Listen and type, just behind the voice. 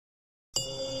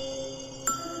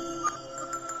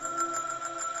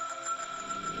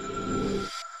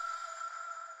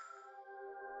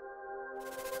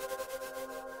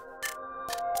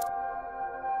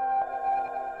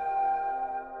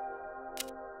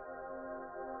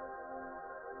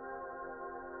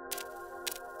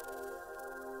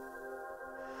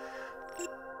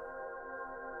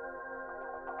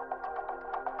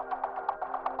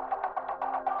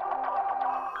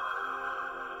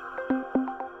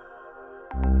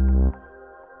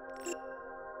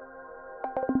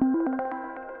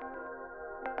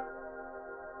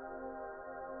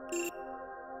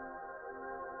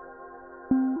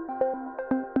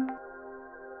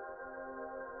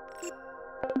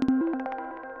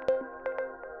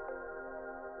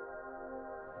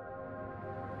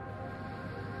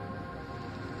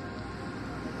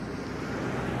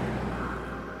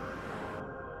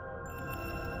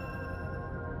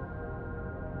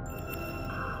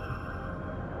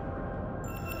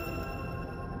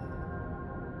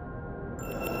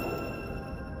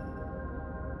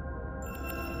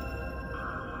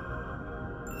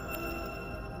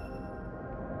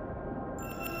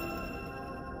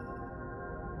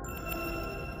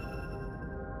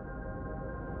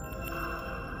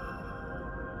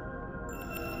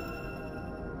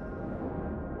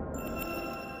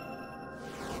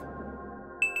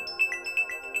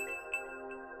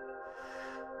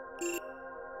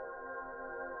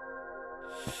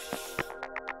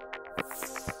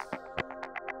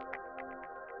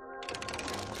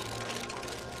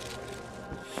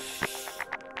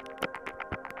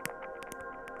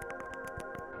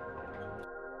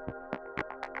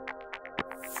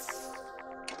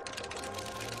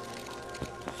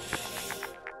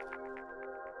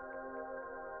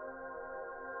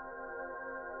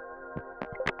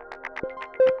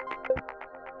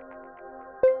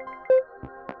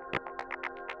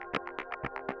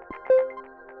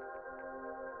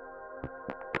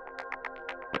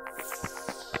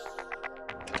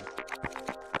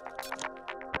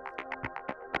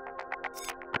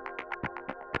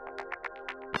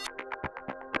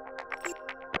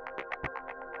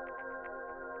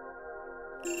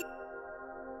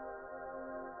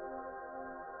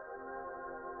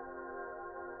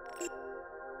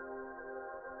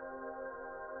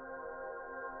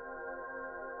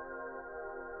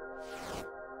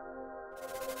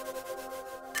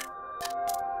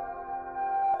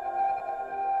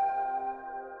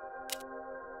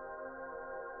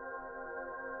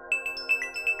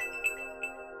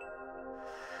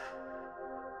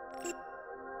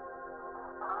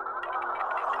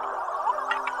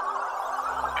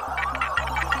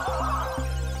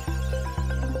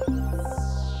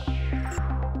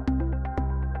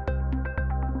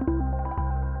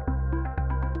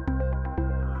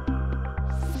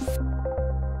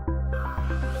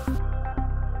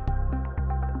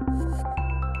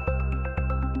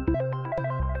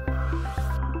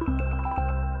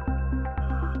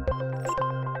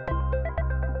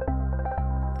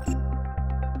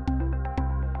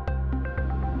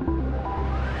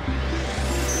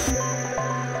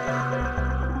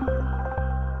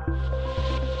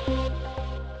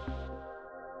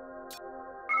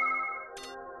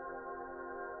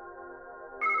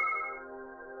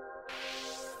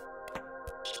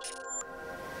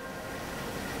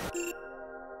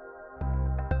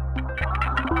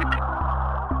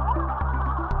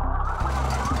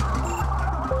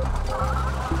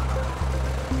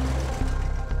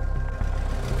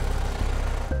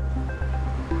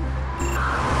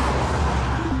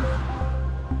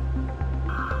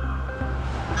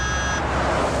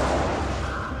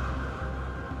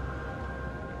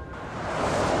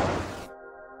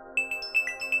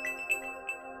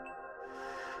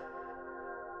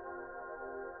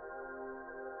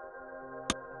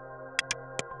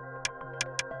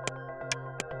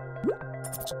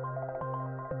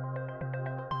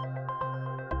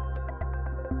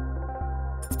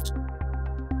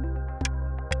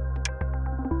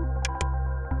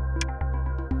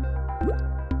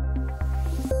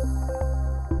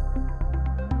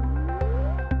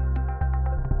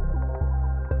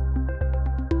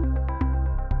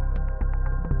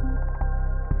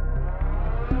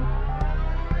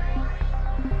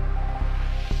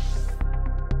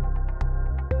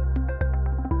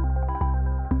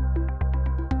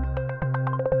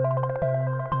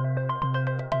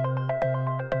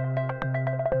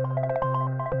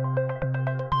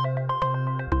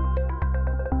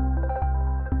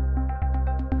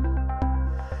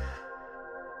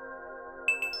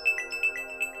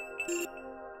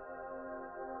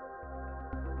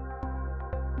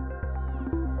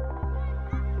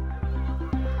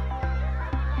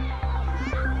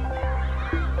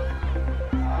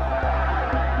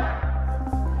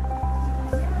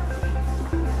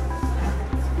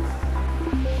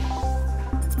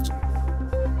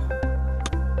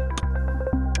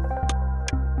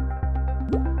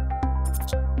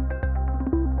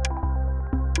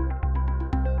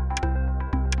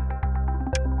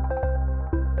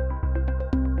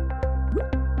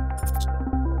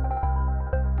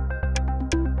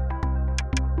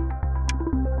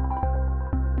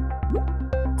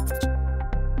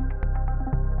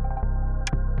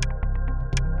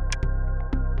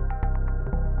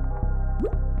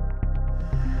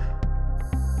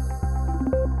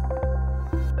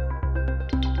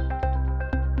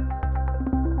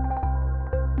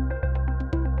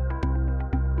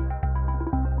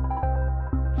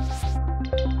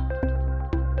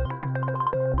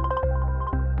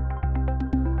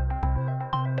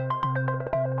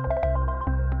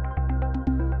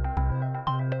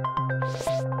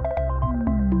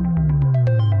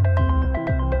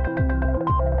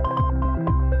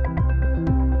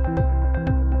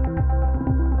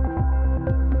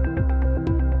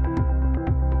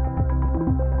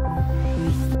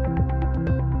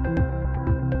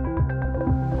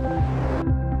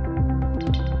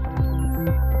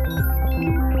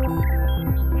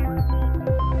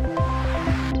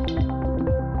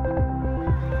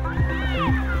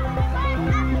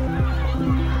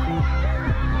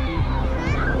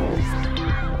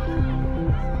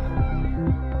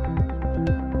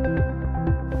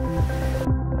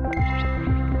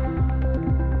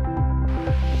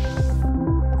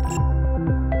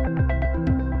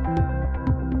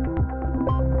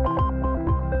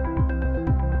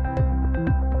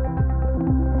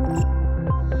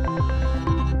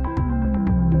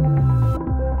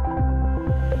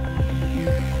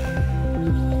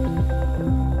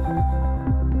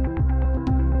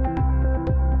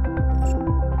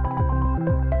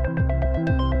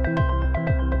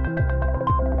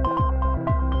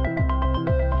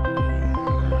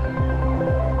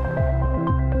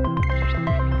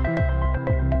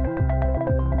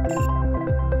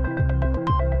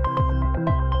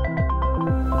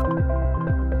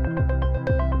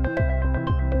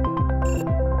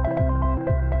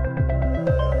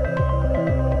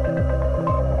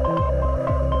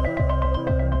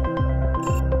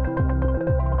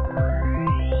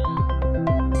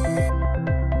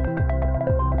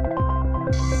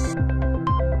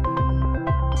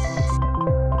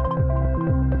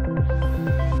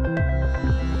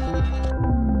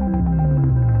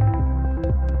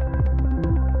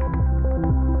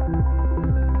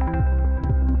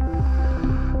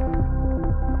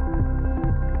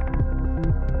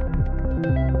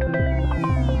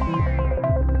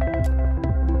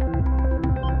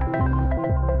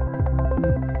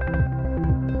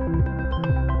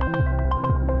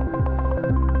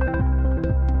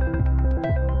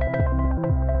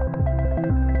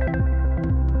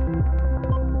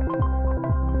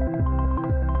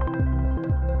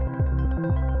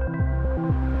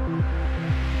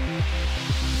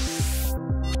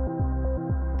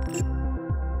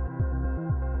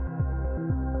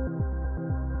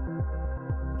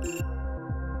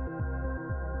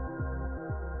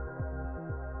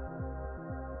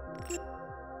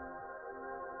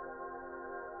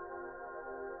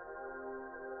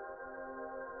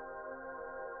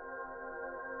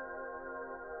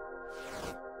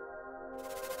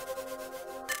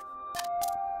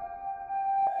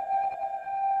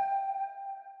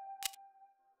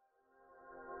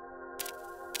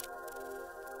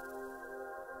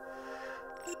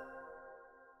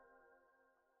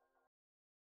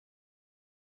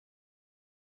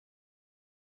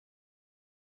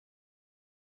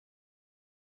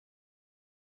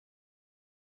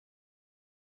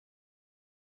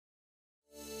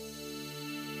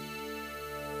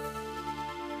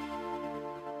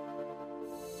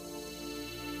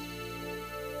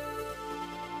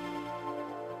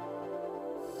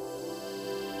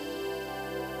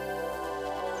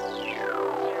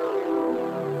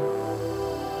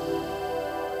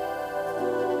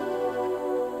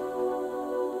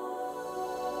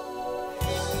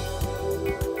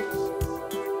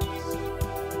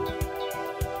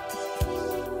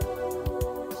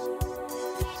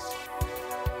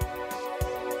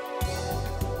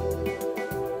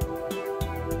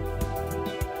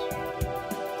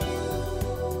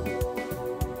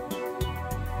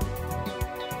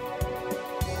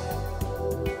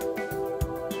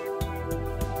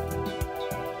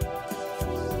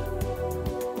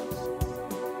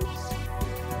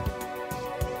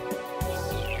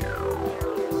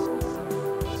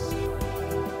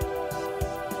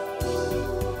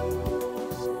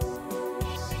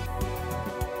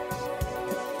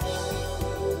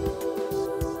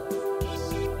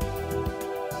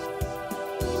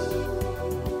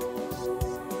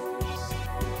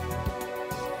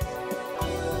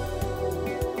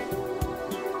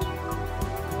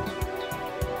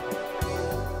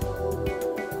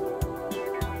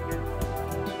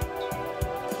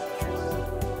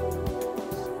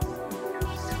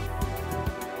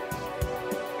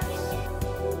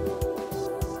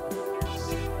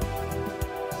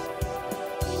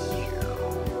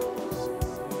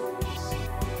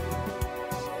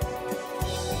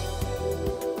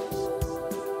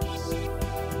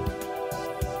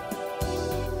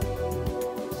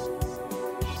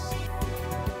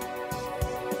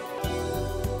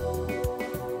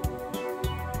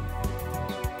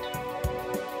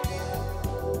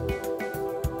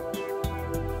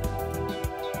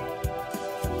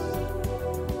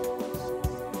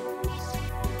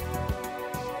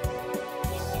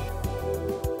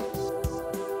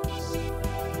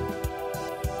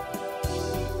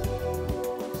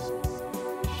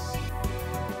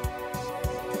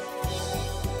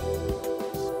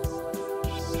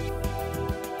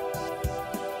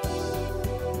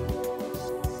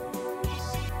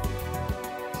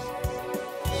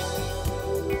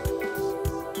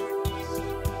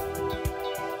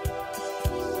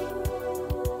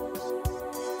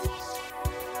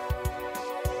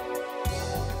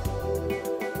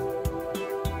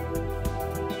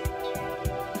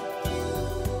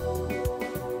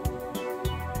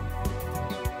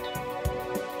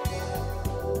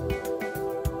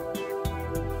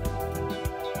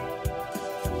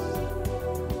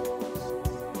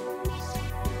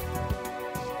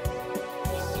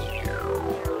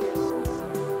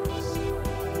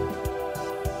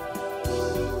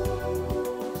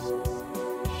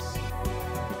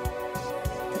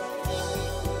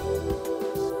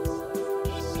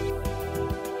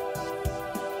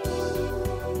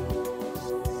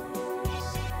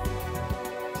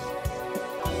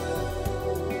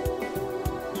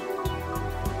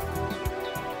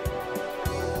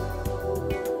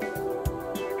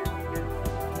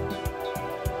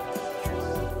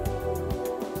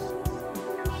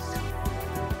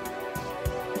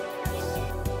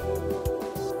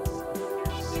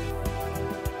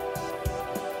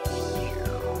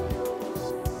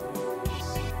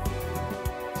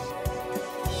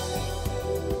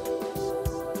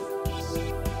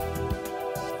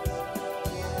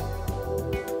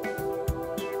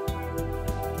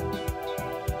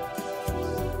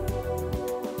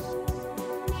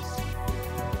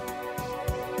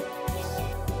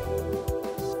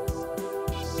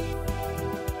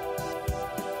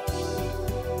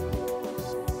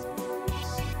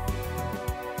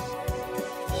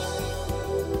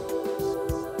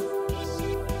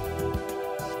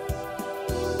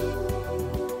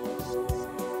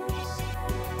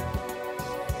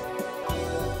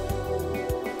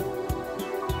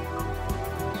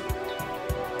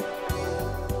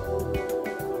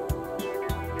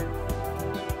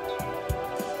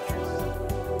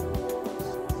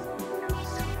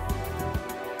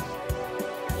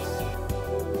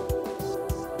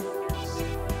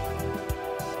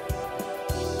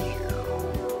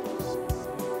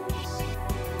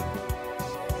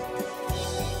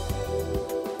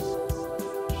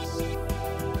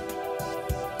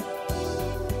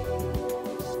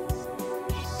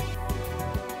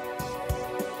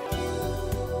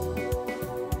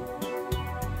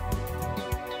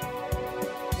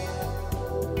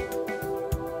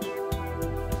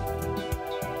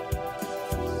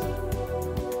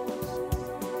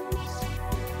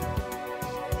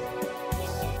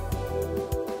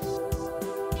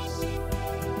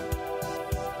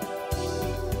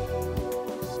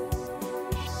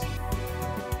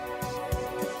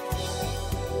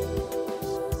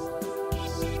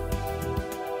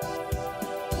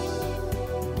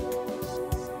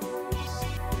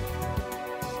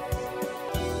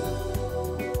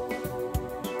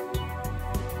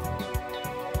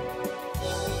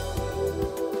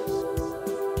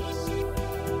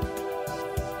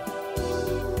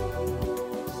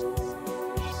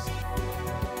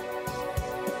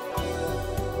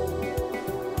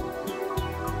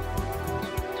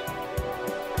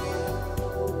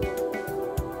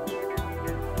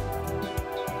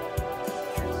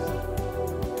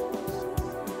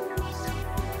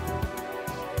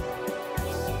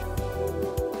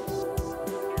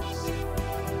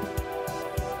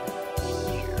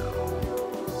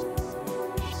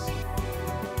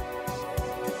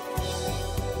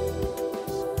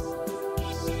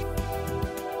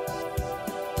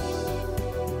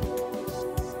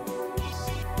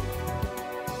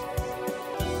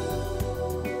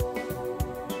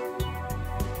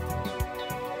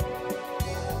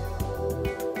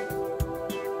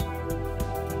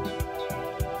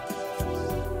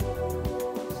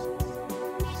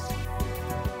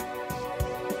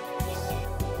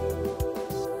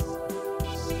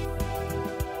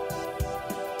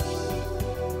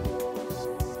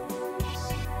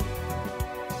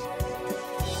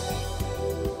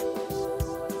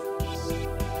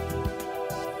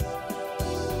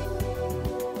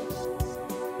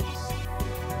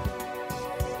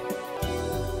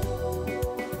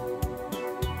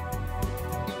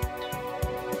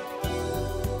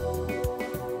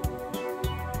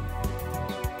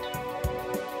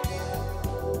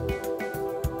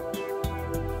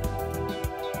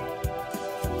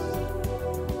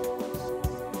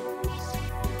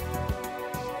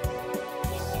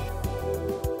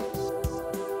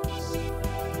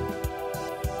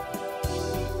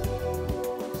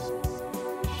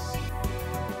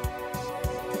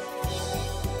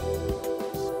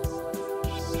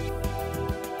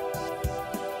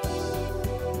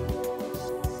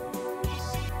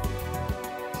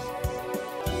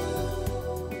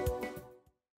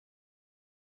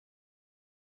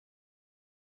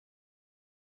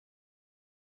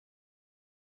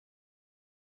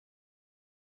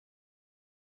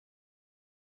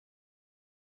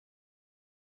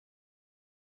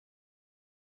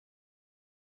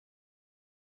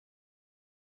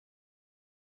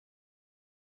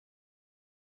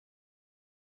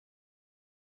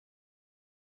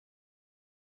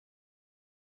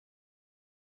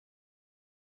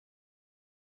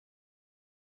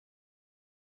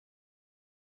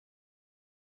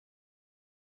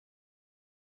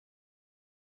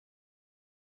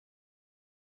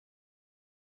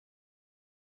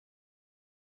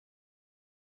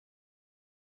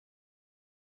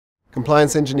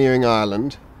Compliance Engineering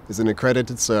Ireland is an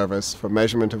accredited service for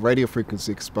measurement of radio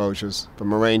frequency exposures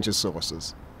from a range of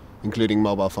sources, including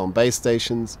mobile phone base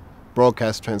stations,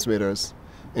 broadcast transmitters,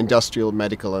 industrial,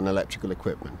 medical and electrical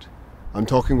equipment. I'm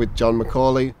talking with John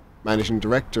McCauley, Managing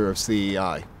Director of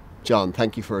CEI. John,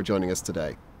 thank you for joining us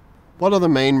today. What are the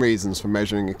main reasons for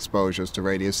measuring exposures to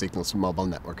radio signals from mobile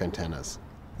network antennas?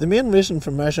 The main reason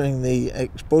for measuring the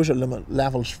exposure limit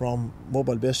levels from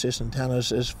mobile base station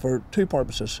antennas is for two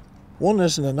purposes. One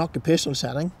is in an occupational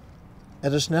setting.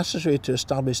 It is necessary to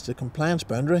establish the compliance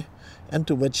boundary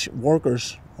into which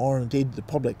workers or indeed the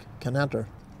public can enter.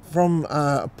 From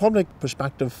a public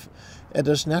perspective, it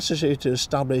is necessary to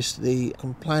establish the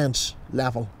compliance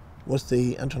level with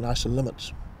the international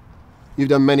limits. You've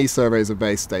done many surveys of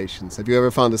base stations. Have you ever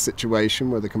found a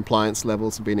situation where the compliance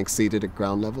levels have been exceeded at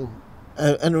ground level?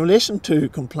 In relation to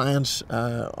compliance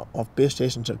of base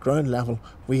stations at ground level,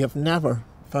 we have never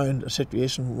found a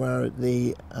situation where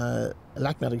the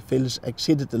electromagnetic fields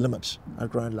exceeded the limits at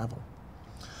ground level.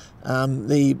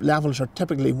 The levels are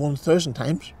typically 1,000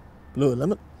 times below the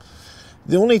limit.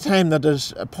 The only time that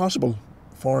is possible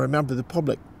for a member of the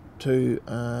public to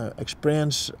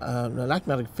experience an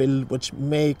electromagnetic field which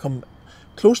may come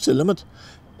close to the limit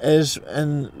is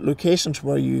in locations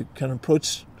where you can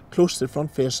approach close to the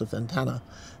front face of the antenna,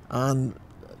 and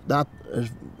that is,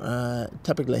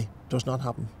 typically does not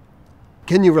happen.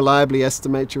 Can you reliably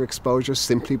estimate your exposure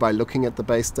simply by looking at the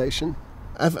base station?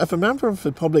 If a member of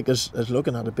the public is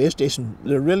looking at a base station,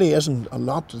 there really isn't a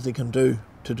lot that they can do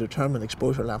to determine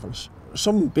exposure levels.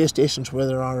 Some base stations where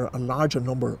there are a larger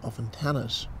number of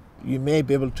antennas, you may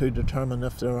be able to determine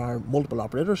if there are multiple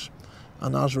operators,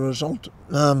 and as a result,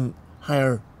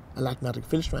 higher electromagnetic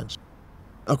field strengths.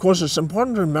 Of course, it's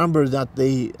important to remember that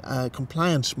the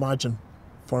compliance margin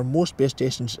for most base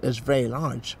stations is very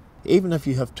large. Even if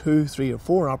you have 2, 3 or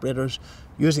 4 operators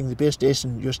using the base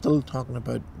station, you're still talking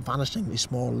about vanishingly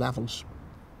small levels.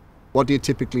 What do you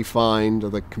typically find are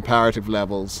the comparative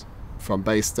levels from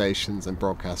base stations and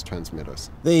broadcast transmitters?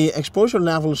 The exposure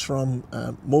levels from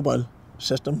mobile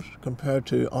systems compared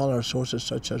to all our sources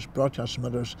such as broadcast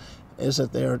transmitters is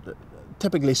that they are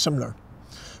typically similar.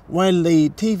 While the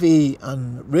TV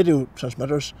and radio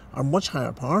transmitters are much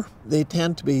higher power, they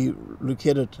tend to be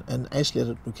located in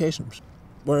isolated locations,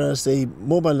 whereas the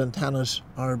mobile antennas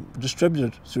are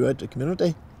distributed throughout the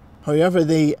community. However,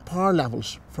 the power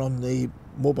levels from the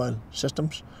mobile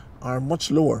systems are much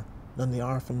lower than they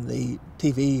are from the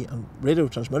TV and radio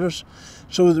transmitters.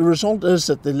 So the result is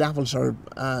that the levels are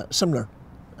similar.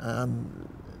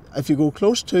 If you go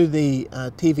close to the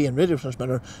TV and radio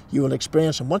transmitter, you will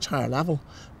experience a much higher level,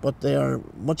 but they are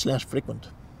much less frequent.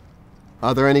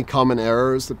 Are there any common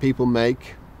errors that people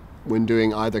make when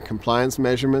doing either compliance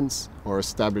measurements or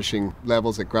establishing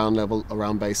levels at ground level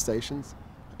around base stations?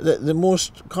 The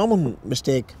most common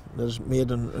mistake that is made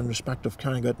in respect of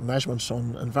carrying out measurements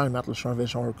on environmental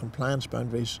surveys or compliance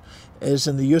boundaries is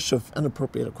in the use of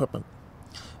inappropriate equipment.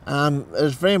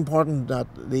 It's very important that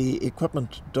the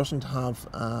equipment doesn't have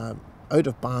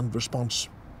out-of-band response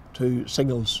to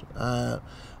signals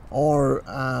or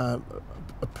a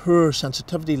poor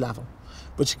sensitivity level,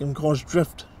 which can cause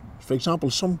drift. For example,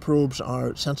 some probes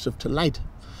are sensitive to light,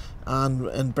 and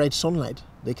in bright sunlight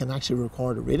they can actually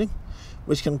record a reading,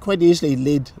 which can quite easily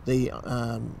lead the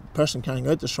person carrying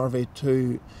out the survey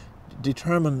to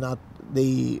determine that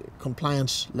the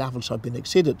compliance levels have been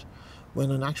exceeded, when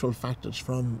in actual fact it's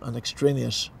from an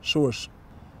extraneous source.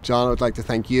 John, I would like to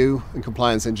thank you and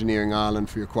Compliance Engineering Ireland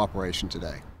for your cooperation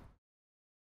today.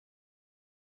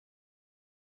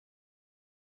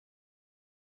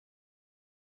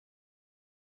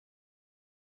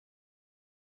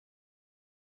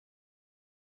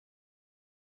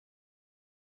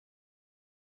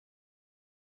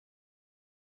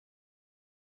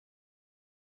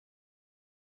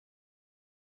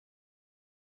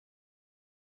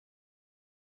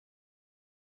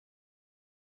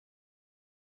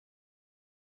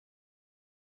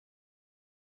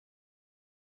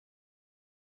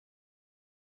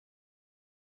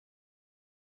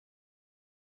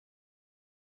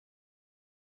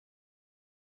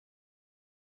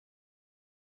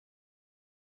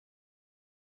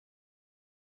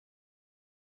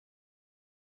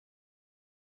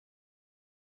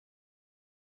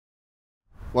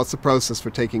 What's the process for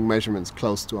taking measurements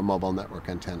close to a mobile network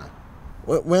antenna?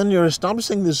 When you're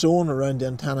establishing the zone around the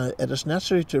antenna, it is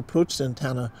necessary to approach the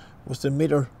antenna with the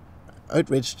meter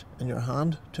outreached in your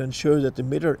hand to ensure that the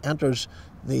meter enters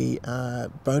the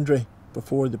boundary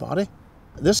before the body.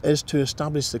 This is to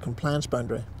establish the compliance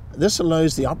boundary. This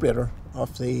allows the operator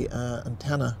of the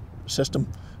antenna system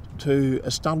to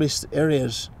establish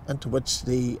areas into which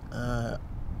the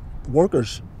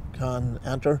workers can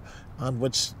enter and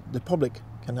which the public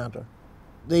can enter.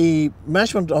 The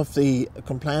measurement of the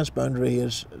compliance boundary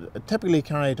is typically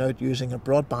carried out using a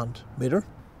broadband meter.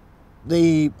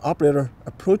 The operator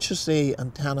approaches the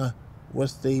antenna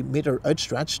with the meter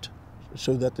outstretched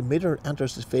so that the meter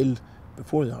enters the field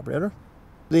before the operator.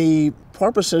 The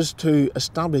purpose is to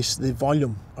establish the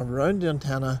volume around the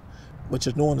antenna, which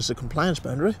is known as the compliance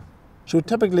boundary. So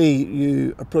typically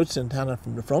you approach the antenna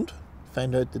from the front,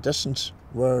 find out the distance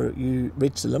where you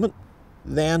reach the limit,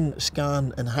 then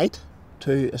scan in height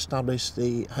to establish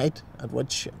the height at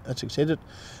which it's exceeded,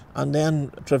 and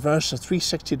then traverse a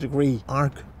 360-degree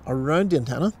arc around the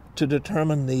antenna to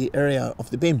determine the area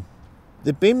of the beam.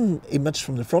 The beam emits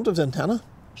from the front of the antenna,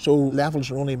 so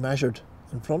levels are only measured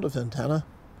in front of the antenna.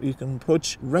 You can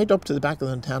approach right up to the back of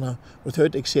the antenna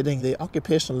without exceeding the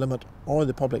occupational limit or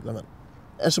the public limit.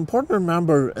 It's important to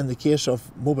remember in the case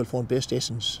of mobile phone base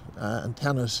stations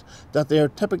antennas that they are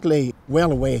typically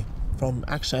well away from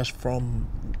access from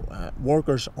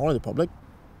workers or the public.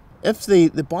 If the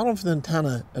bottom of the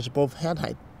antenna is above head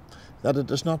height, that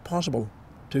it is not possible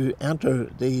to enter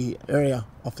the area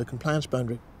of the compliance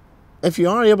boundary. If you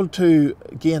are able to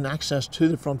gain access to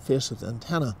the front face of the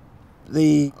antenna,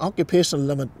 the occupational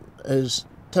limit is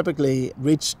typically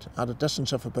reached at a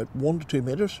distance of about 1 to 2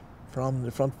 metres from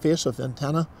the front face of the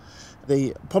antenna.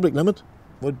 The public limit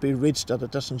would be reached at a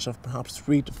distance of perhaps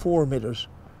 3 to 4 metres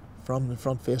from the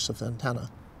front face of the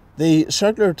antenna. The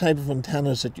circular type of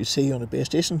antennas that you see on a base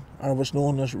station are what's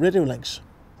known as radio links.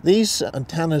 These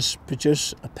antennas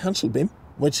produce a pencil beam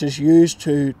which is used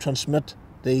to transmit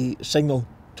the signal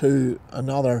to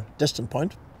another distant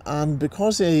point, and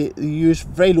because they use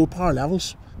very low power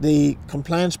levels, the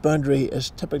compliance boundary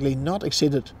is typically not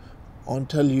exceeded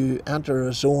until you enter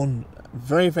a zone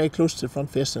very, very close to the front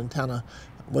face of the antenna,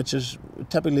 which is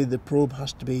typically the probe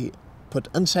has to be put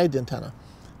inside the antenna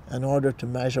in order to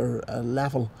measure a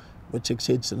level which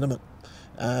exceeds the limit.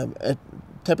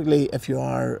 Typically, if you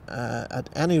are at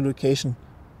any location,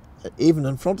 even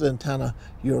in front of the antenna,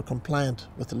 you are compliant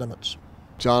with the limits.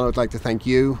 John, I would like to thank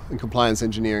you and Compliance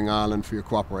Engineering Ireland for your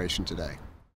cooperation today.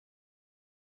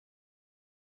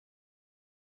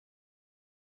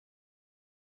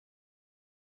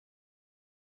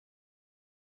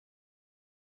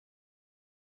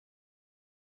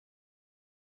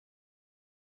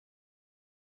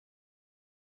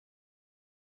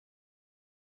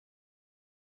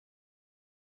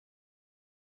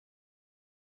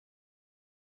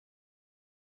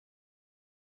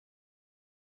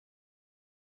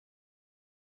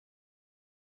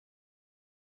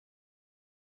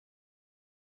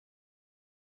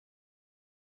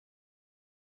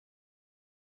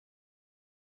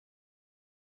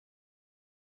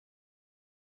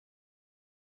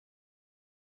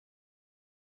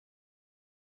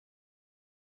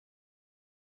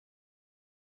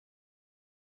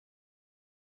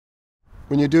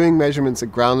 When you're doing measurements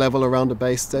at ground level around a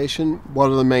base station, what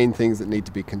are the main things that need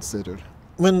to be considered?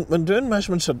 When doing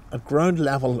measurements at ground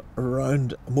level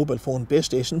around a mobile phone base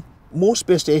station, most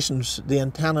base stations, the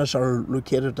antennas are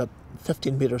located at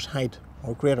 15 metres height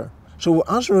or greater. So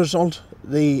as a result,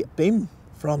 the beam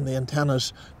from the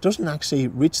antennas doesn't actually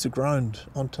reach the ground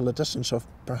until a distance of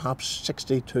perhaps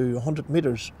 60 to 100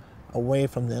 metres away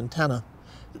from the antenna.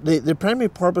 The primary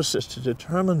purpose is to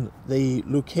determine the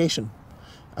location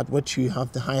at which you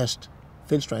have the highest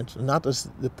field strength, and that is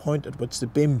the point at which the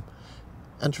beam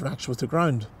interacts with the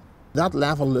ground. That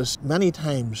level is many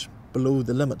times below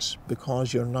the limits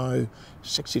because you're now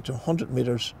 60 to 100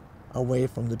 metres away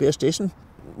from the base station.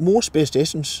 Most base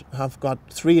stations have got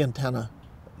 3 antennae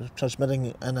transmitting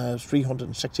in a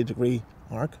 360-degree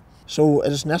arc, so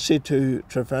it is necessary to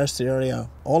traverse the area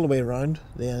all the way around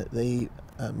the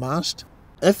mast.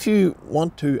 If you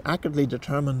want to accurately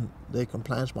determine the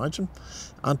compliance margin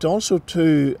and also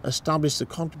to establish the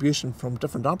contribution from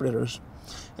different operators,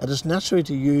 it is necessary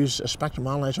to use a spectrum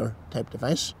analyzer type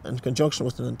device in conjunction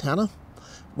with an antenna,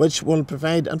 which will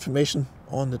provide information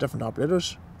on the different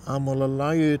operators and will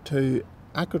allow you to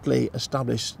accurately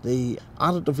establish the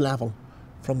additive level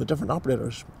from the different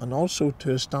operators, and also to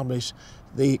establish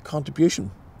the contribution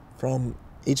from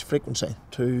each frequency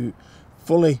to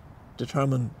fully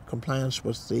determine compliance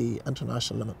with the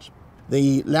international limits.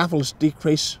 The levels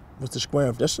decrease with the square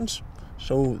of distance,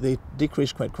 so they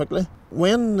decrease quite quickly.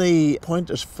 When the point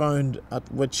is found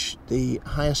at which the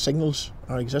highest signals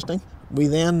are existing, we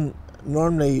then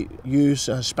normally use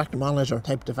a spectrum analyzer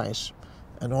type device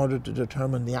in order to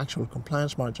determine the actual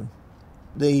compliance margin.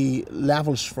 The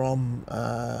levels from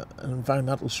an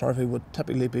environmental survey would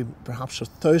typically be perhaps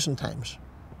 1,000 times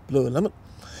below the limit.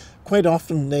 Quite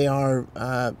often they are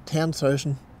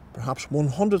 10,000, perhaps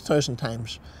 100,000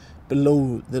 times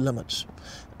below the limits.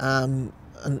 And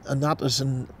that is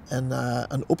in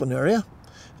an open area.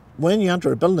 When you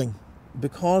enter a building,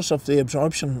 because of the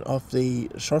absorption of the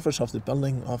surface of the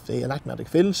building of the electromagnetic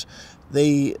fields,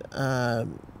 the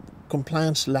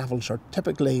compliance levels are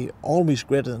typically always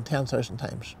greater than 10,000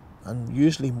 times, and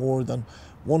usually more than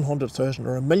 100,000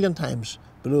 or 1,000,000 times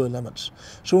below the limits.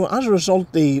 So as a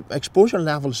result, the exposure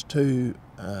levels to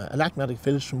electromagnetic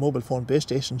fields from mobile phone base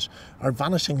stations are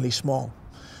vanishingly small.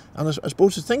 And I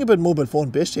suppose the thing about mobile phone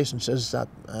base stations is that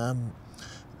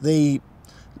the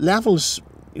levels,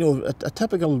 a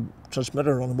typical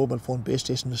transmitter on a mobile phone base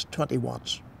station is 20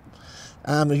 watts.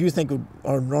 If you think of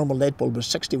our normal light bulb is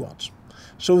 60 watts.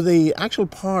 So the actual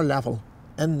power level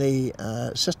in the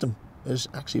system is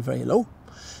actually very low.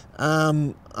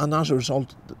 And as a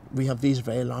result, we have these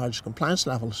very large compliance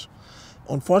levels.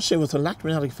 Unfortunately, with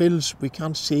electromagnetic fields, we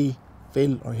can't see,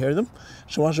 feel or hear them.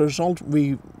 So as a result,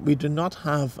 we do not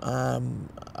have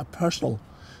a personal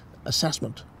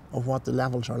assessment of what the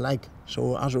levels are like.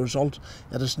 So as a result,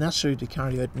 it is necessary to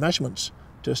carry out measurements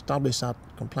to establish that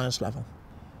compliance level.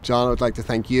 John, I would like to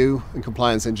thank you and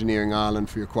Compliance Engineering Ireland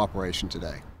for your cooperation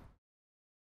today.